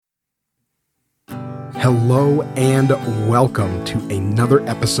Hello and welcome to another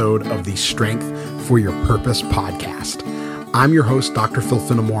episode of the Strength for Your Purpose podcast. I'm your host, Dr. Phil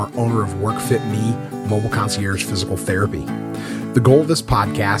Finnemore, owner of WorkFit.me, Mobile Concierge Physical Therapy. The goal of this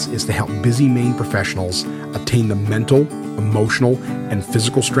podcast is to help busy Maine professionals attain the mental, emotional, and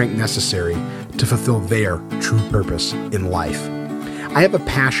physical strength necessary to fulfill their true purpose in life. I have a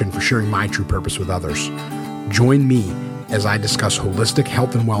passion for sharing my true purpose with others. Join me as I discuss holistic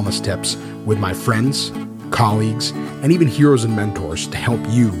health and wellness tips with my friends, colleagues, and even heroes and mentors to help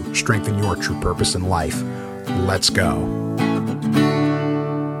you strengthen your true purpose in life. Let's go.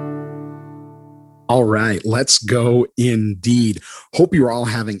 All right, let's go indeed. Hope you're all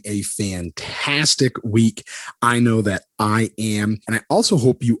having a fantastic week. I know that I am. And I also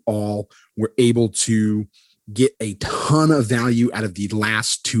hope you all were able to get a ton of value out of the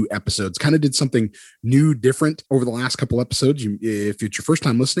last two episodes. Kind of did something new, different over the last couple episodes. If it's your first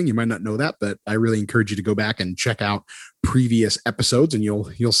time listening, you might not know that, but I really encourage you to go back and check out previous episodes and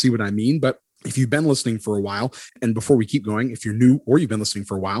you'll see what I mean. But if you've been listening for a while, and before we keep going, if you're new or you've been listening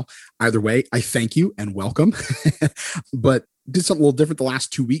for a while, either way, I thank you and welcome. But did something a little different the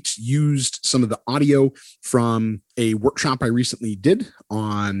last 2 weeks, used some of the audio from a workshop I recently did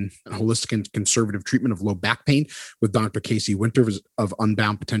on holistic and conservative treatment of low back pain with Dr. Casey Winter of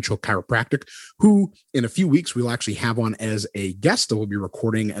Unbound Potential Chiropractic, who in a few weeks we'll actually have on as a guest. We'll be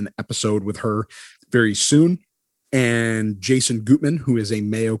recording an episode with her very soon. And Jason Gutman, who is a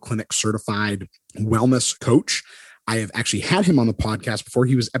Mayo Clinic certified wellness coach. I have actually had him on the podcast before.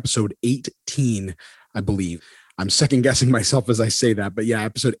 He was episode 18, I believe. I'm second guessing myself as I say that, but yeah,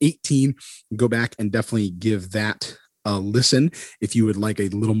 episode 18, go back and definitely give that a listen if you would like a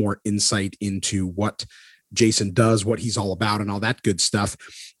little more insight into what Jason does, what he's all about, and all that good stuff.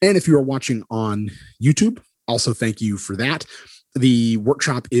 And if you are watching on YouTube, also thank you for that. The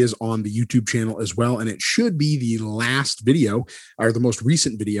workshop is on the YouTube channel as well, and it should be the last video or the most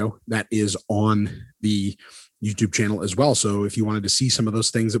recent video that is on the YouTube channel as well. So if you wanted to see some of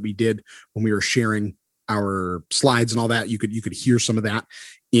those things that we did when we were sharing our slides and all that, you could hear some of that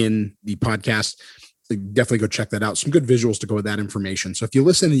in the podcast. So definitely go check that out. Some good visuals to go with that information. So if you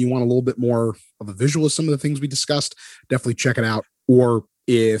listen and you want a little bit more of a visual of some of the things we discussed, definitely check it out. Or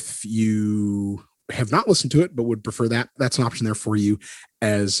if you have not listened to it, but would prefer that, that's an option there for you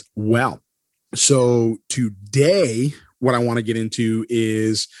as well. So today, what I want to get into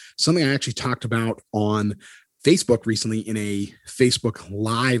is something I actually talked about on Facebook recently in a Facebook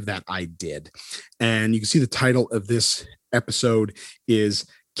Live that I did. And you can see the title of this episode is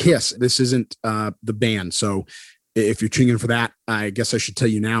KISS. This isn't the band. So if you're tuning in for that, I guess I should tell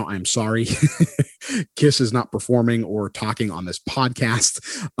you now, I'm sorry. KISS is not performing or talking on this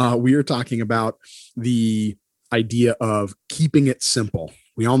podcast. We are talking about the idea of keeping it simple.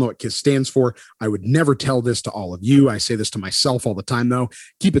 We all know what KISS stands for. I would never tell this to all of you. I say this to myself all the time, though.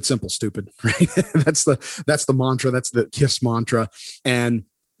 Keep it simple, stupid, right? That's the mantra. That's the KISS mantra. And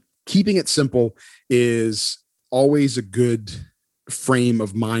keeping it simple is always a good frame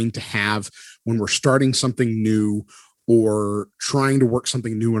of mind to have when we're starting something new or trying to work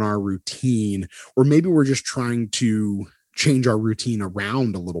something new in our routine, or maybe we're just trying to change our routine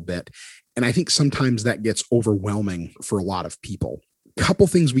around a little bit. And I think sometimes that gets overwhelming for a lot of people. A couple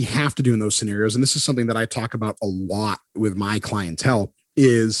things we have to do in those scenarios, and this is something that I talk about a lot with my clientele,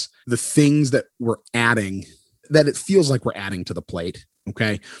 is the things that we're adding, that it feels like we're adding to the plate,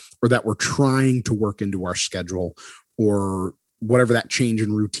 okay? Or that we're trying to work into our schedule, or whatever that change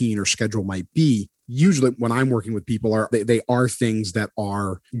in routine or schedule might be. Usually when I'm working with people, they are things that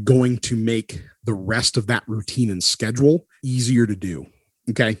are going to make the rest of that routine and schedule easier to do.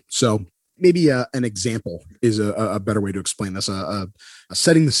 Okay. So maybe an example is a better way to explain this, a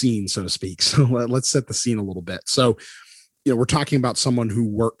setting the scene, so to speak. So let's set the scene a little bit. So, we're talking about someone who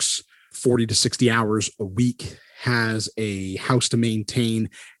works 40 to 60 hours a week, has a house to maintain,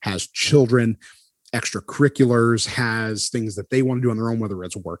 has children, extracurriculars, has things that they want to do on their own, whether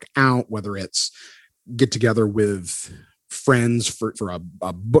it's work out, whether it's get together with friends for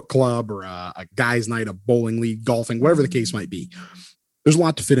a book club or a guy's night, a bowling league, golfing, whatever the case might be. There's a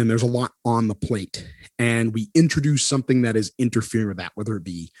lot to fit in. There's a lot on the plate. And we introduce something that is interfering with that, whether it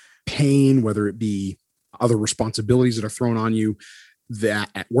be pain, whether it be other responsibilities that are thrown on you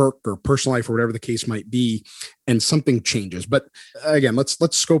that at work or personal life or whatever the case might be, and something changes. But again, let's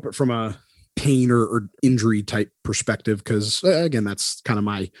scope it from a pain or injury type perspective, because again, that's kind of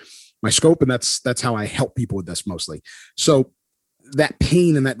my scope, and that's how I help people with this mostly. So that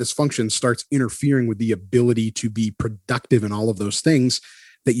pain and that dysfunction starts interfering with the ability to be productive in all of those things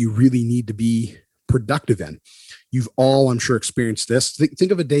that you really need to be productive in. You've all, I'm sure, experienced this.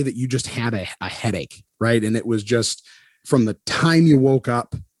 Think of a day that you just had a headache, right? And it was just from the time you woke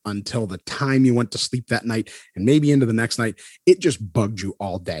up until the time you went to sleep that night and maybe into the next night, it just bugged you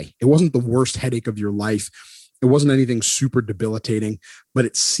all day. It wasn't the worst headache of your life. It wasn't anything super debilitating, but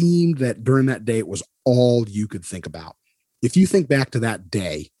it seemed that during that day, it was all you could think about. If you think back to that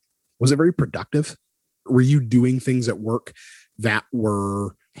day, was it very productive? Were you doing things at work that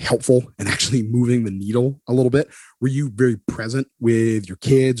were helpful and actually moving the needle a little bit? Were you very present with your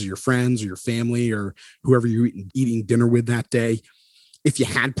kids or your friends or your family or whoever you're eating dinner with that day? If you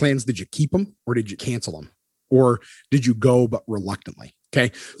had plans, did you keep them or did you cancel them? Or did you go but reluctantly?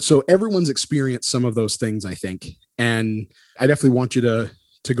 Okay. So everyone's experienced some of those things, I think. And I definitely want you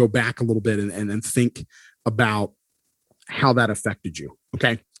to go back a little bit and think about how that affected you.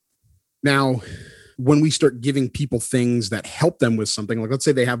 Okay. Now, when we start giving people things that help them with something, like let's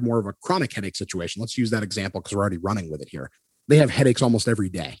say they have more of a chronic headache situation. Let's use that example because we're already running with it here. They have headaches almost every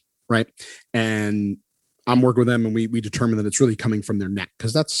day, right? And I'm working with them and we determine that it's really coming from their neck,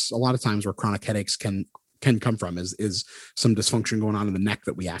 because that's a lot of times where chronic headaches can come from is some dysfunction going on in the neck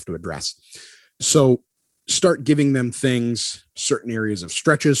that we have to address. So start giving them things, certain areas of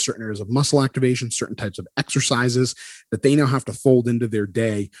stretches, certain areas of muscle activation, certain types of exercises that they now have to fold into their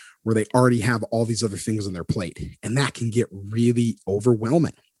day where they already have all these other things on their plate. And that can get really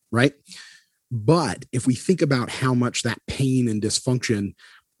overwhelming, right? But if we think about how much that pain and dysfunction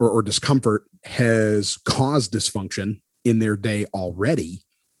or discomfort has caused dysfunction in their day already,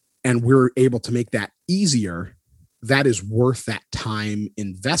 and we're able to make that easier, that is worth that time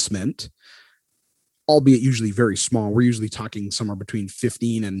investment, albeit usually very small. We're usually talking somewhere between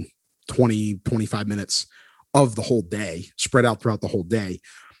 15 and 20, 25 minutes of the whole day, spread out throughout the whole day.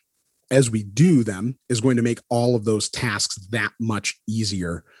 As we do them, is going to make all of those tasks that much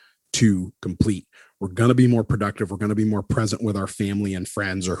easier to complete. We're going to be more productive. We're going to be more present with our family and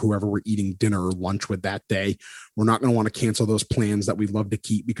friends or whoever we're eating dinner or lunch with that day. We're not going to want to cancel those plans that we love to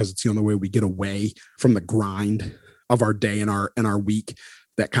keep because it's the only way we get away from the grind of our day and our week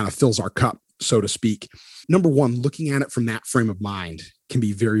that kind of fills our cup, so to speak. Number one, looking at it from that frame of mind can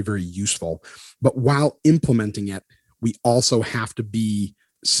be very, very useful. But while implementing it, we also have to be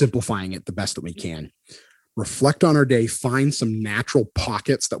simplifying it the best that we can. Reflect on our day, find some natural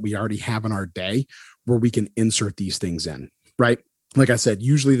pockets that we already have in our day where we can insert these things in, right? Like I said,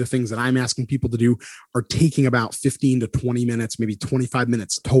 usually the things that I'm asking people to do are taking about 15 to 20 minutes, maybe 25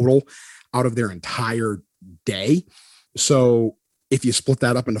 minutes total out of their entire day. So if you split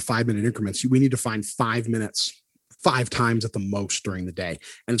that up into 5-minute increments, we need to find 5 minutes, 5 times at the most during the day.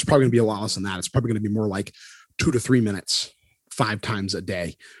 And it's probably going to be a lot less than that. It's probably going to be more like 2 to 3 minutes, 5 times a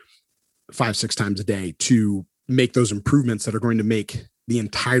day, 5-6 times a day to make those improvements that are going to make the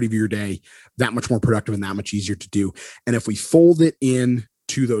entirety of your day that much more productive and that much easier to do. And if we fold it in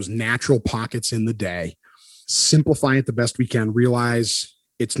to those natural pockets in the day, simplify it the best we can, realize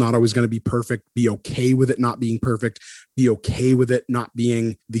it's not always going to be perfect, be okay with it not being perfect, be okay with it not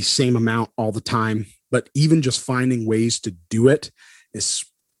being the same amount all the time, but even just finding ways to do it,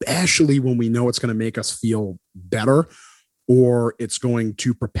 especially when we know it's going to make us feel better or it's going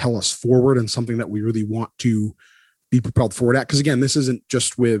to propel us forward and something that we really want to be propelled forward at. Because again, this isn't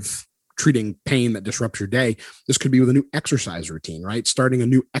just with treating pain that disrupts your day. This could be with a new exercise routine, right? Starting a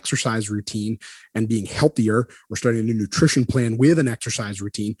new exercise routine and being healthier. We're starting a new nutrition plan with an exercise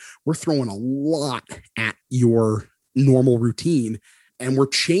routine. We're throwing a lot at your normal routine and we're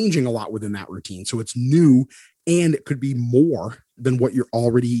changing a lot within that routine. So it's new and it could be more than what you're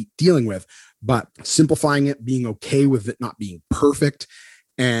already dealing with. But simplifying it, being okay with it not being perfect,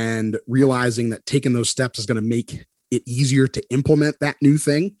 and realizing that taking those steps is going to make it easier to implement that new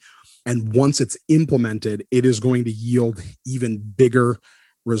thing. And once it's implemented, it is going to yield even bigger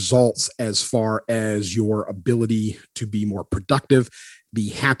results as far as your ability to be more productive, be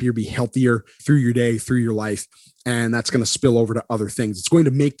happier, be healthier through your day, through your life. And that's going to spill over to other things. It's going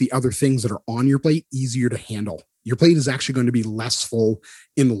to make the other things that are on your plate easier to handle. Your plate is actually going to be less full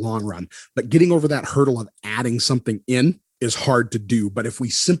in the long run. But getting over that hurdle of adding something in is hard to do. But if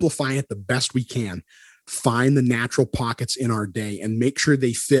we simplify it the best we can, find the natural pockets in our day and make sure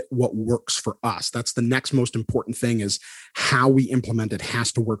they fit what works for us. That's the next most important thing, is how we implement it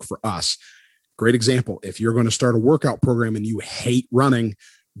has to work for us. Great example. If you're going to start a workout program and you hate running,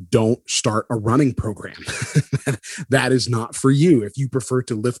 don't start a running program. That is not for you. If you prefer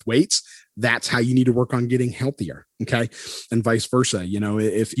to lift weights, that's how you need to work on getting healthier. Okay. And vice versa. You know,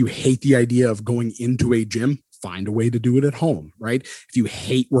 if you hate the idea of going into a gym, find a way to do it at home, right? If you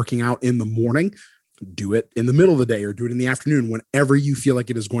hate working out in the morning, Do it in the middle of the day or do it in the afternoon, whenever you feel like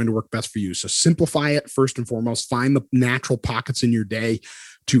it is going to work best for you. So simplify it first and foremost. Find the natural pockets in your day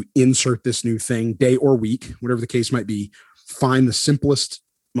to insert this new thing, day or week, whatever the case might be. Find the simplest,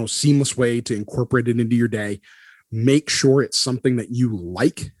 most seamless way to incorporate it into your day. Make sure it's something that you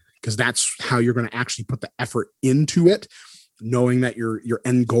like, because that's how you're going to actually put the effort into it, knowing that your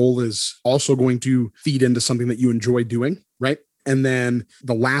end goal is also going to feed into something that you enjoy doing, right? And then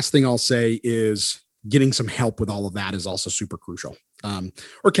the last thing I'll say is getting some help with all of that is also super crucial,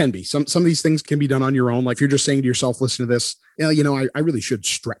 or can be. Some of these things can be done on your own. Like if you're just saying to yourself, listen to this, I really should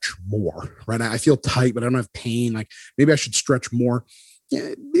stretch more, right? I feel tight, but I don't have pain. Like maybe I should stretch more.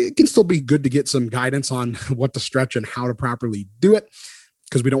 Yeah, it can still be good to get some guidance on what to stretch and how to properly do it,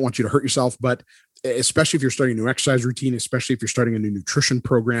 because we don't want you to hurt yourself. But especially if you're starting a new exercise routine, especially if you're starting a new nutrition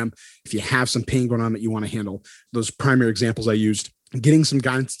program, if you have some pain going on that you want to handle, those primary examples I used, getting some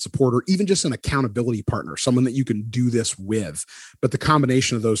guidance and support, or even just an accountability partner, someone that you can do this with. But the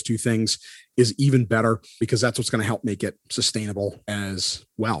combination of those two things is even better, because that's what's going to help make it sustainable as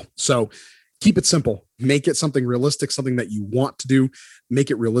well. So keep it simple, make it something realistic, something that you want to do, make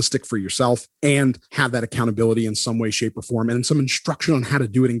it realistic for yourself, and have that accountability in some way, shape, or form. And some instruction on how to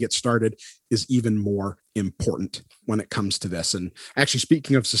do it and get started is even more important when it comes to this. And actually,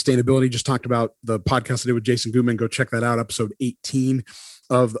 speaking of sustainability, just talked about the podcast I did with Jason Goodman. Go check that out, episode 18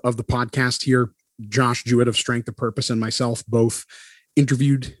 of the podcast here. Josh Jewett of Strength of Purpose and myself both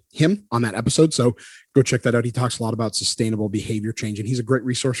interviewed him on that episode. So go check that out. He talks a lot about sustainable behavior change, and he's a great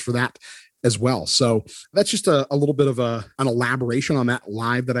resource for that as well. So that's just a little bit of an elaboration on that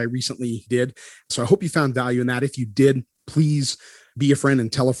live that I recently did. So I hope you found value in that. If you did, please be a friend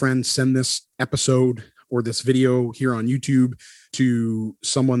and tell a friend, send this episode or this video here on YouTube to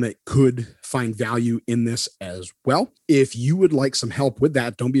someone that could find value in this as well. If you would like some help with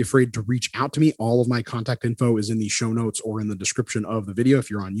that, don't be afraid to reach out to me. All of my contact info is in the show notes or in the description of the video.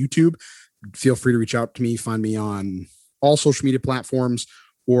 If you're on YouTube, feel free to reach out to me. Find me on all social media platforms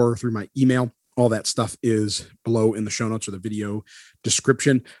or through my email. All that stuff is below in the show notes or the video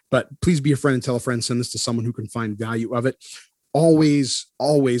description. But please be a friend and tell a friend, send this to someone who can find value of it. Always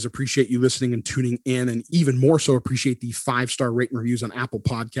appreciate you listening and tuning in, and even more so appreciate the 5-star rate and reviews on Apple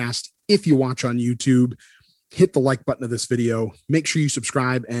Podcast. If you watch on YouTube, hit the like button of this video. Make sure you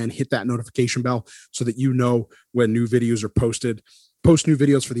subscribe and hit that notification bell so that you know when new videos are posted. Post new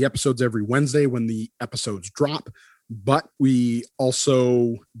videos for the episodes every Wednesday when the episodes drop. But we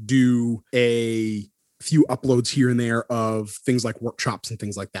also do a few uploads here and there of things like workshops and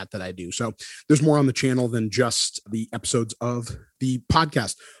things like that I do. So there's more on the channel than just the episodes of the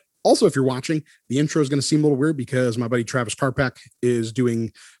podcast. Also, if you're watching, the intro is going to seem a little weird because my buddy Travis Karpak is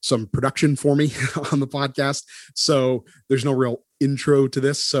doing some production for me on the podcast. So there's no real intro to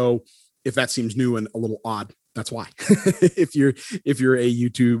this. So if that seems new and a little odd, that's why. if you're a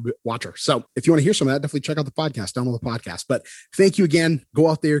YouTube watcher. So if you want to hear some of that, definitely check out the podcast, download the podcast. But thank you again. Go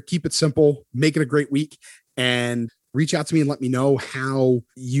out there, keep it simple, make it a great week, and reach out to me and let me know how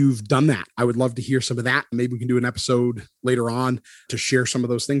you've done that. I would love to hear some of that. Maybe we can do an episode later on to share some of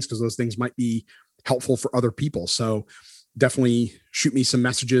those things, because those things might be helpful for other people. So definitely shoot me some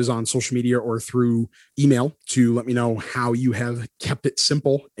messages on social media or through email to let me know how you have kept it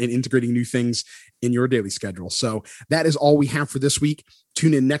simple and integrating new things in your daily schedule. So that is all we have for this week.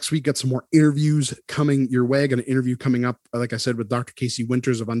 Tune in next week. Got some more interviews coming your way. Got an interview coming up, like I said, with Dr. Casey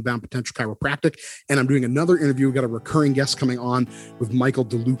Winters of Unbound Potential Chiropractic. And I'm doing another interview. We've got a recurring guest coming on with Michael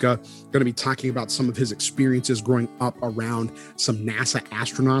DeLuca. Going to be talking about some of his experiences growing up around some NASA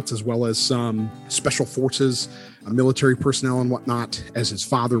astronauts, as well as some special forces, military personnel and whatnot, as his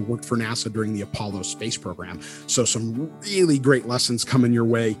father worked for NASA during the Apollo space program. So some really great lessons coming your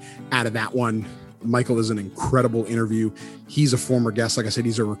way out of that one. Michael is an incredible interview. He's a former guest. Like I said,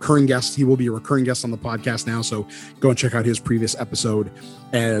 he's a recurring guest. He will be a recurring guest on the podcast now. So go and check out his previous episode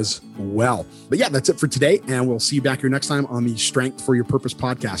as well. But yeah, that's it for today. And we'll see you back here next time on the Strength for Your Purpose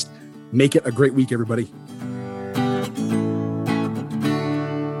podcast. Make it a great week, everybody.